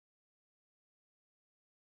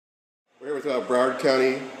We're here with Broward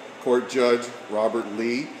County Court Judge Robert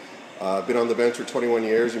Lee. Been on the bench for 21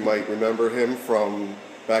 years. You might remember him from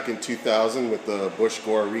back in 2000 with the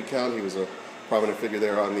Bush-Gore recount. He was a prominent figure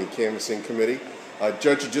there on the canvassing committee.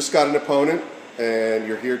 Judge, you just got an opponent, and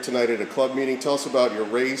you're here tonight at a club meeting. Tell us about your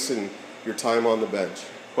race and your time on the bench.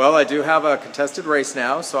 Well, I do have a contested race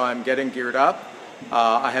now, so I'm getting geared up.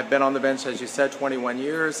 I have been on the bench, as you said, 21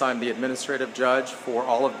 years. I'm the administrative judge for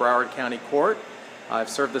all of Broward County Court. I've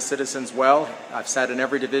served the citizens well. I've sat in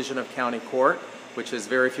every division of county court, which is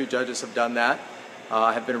very few judges have done that.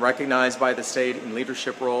 I have been recognized by the state in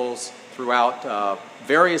leadership roles throughout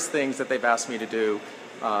various things that they've asked me to do.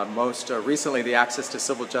 Most recently, the Access to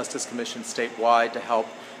Civil Justice Commission statewide to help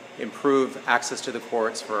improve access to the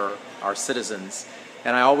courts for our citizens.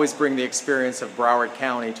 And I always bring the experience of Broward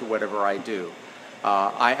County to whatever I do.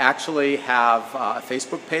 I actually have a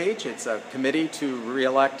Facebook page. It's a committee to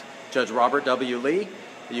re-elect Judge Robert W. Lee.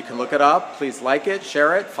 You can look it up. Please like it,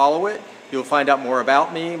 share it, follow it. You'll find out more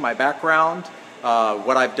about me, my background,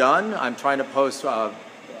 what I've done. I'm trying to post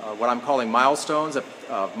what I'm calling milestones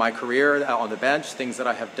of my career on the bench, things that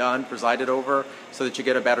I have done, presided over, so that you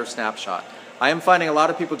get a better snapshot. I am finding a lot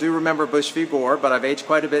of people do remember Bush v. Gore, but I've aged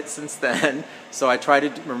quite a bit since then, so I try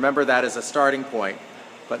to remember that as a starting point.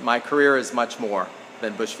 But my career is much more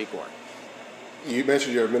than Bush v. Gore. You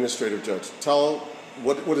mentioned you're administrative judge. Tell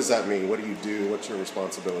what does that mean? What do you do? What's your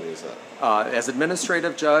responsibility as that? As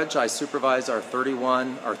administrative judge, I supervise our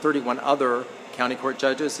 31 other county court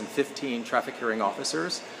judges and 15 traffic hearing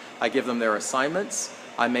officers. I give them their assignments.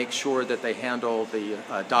 I make sure that they handle the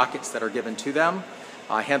dockets that are given to them.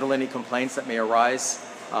 I handle any complaints that may arise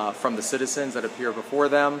from the citizens that appear before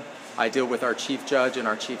them. I deal with our chief judge and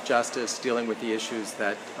our chief justice, dealing with the issues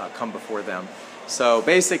that come before them. So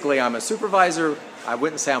basically, I'm a supervisor. I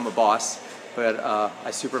wouldn't say I'm a boss, but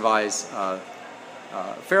I supervise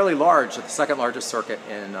fairly large, the second largest circuit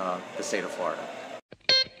in the state of Florida.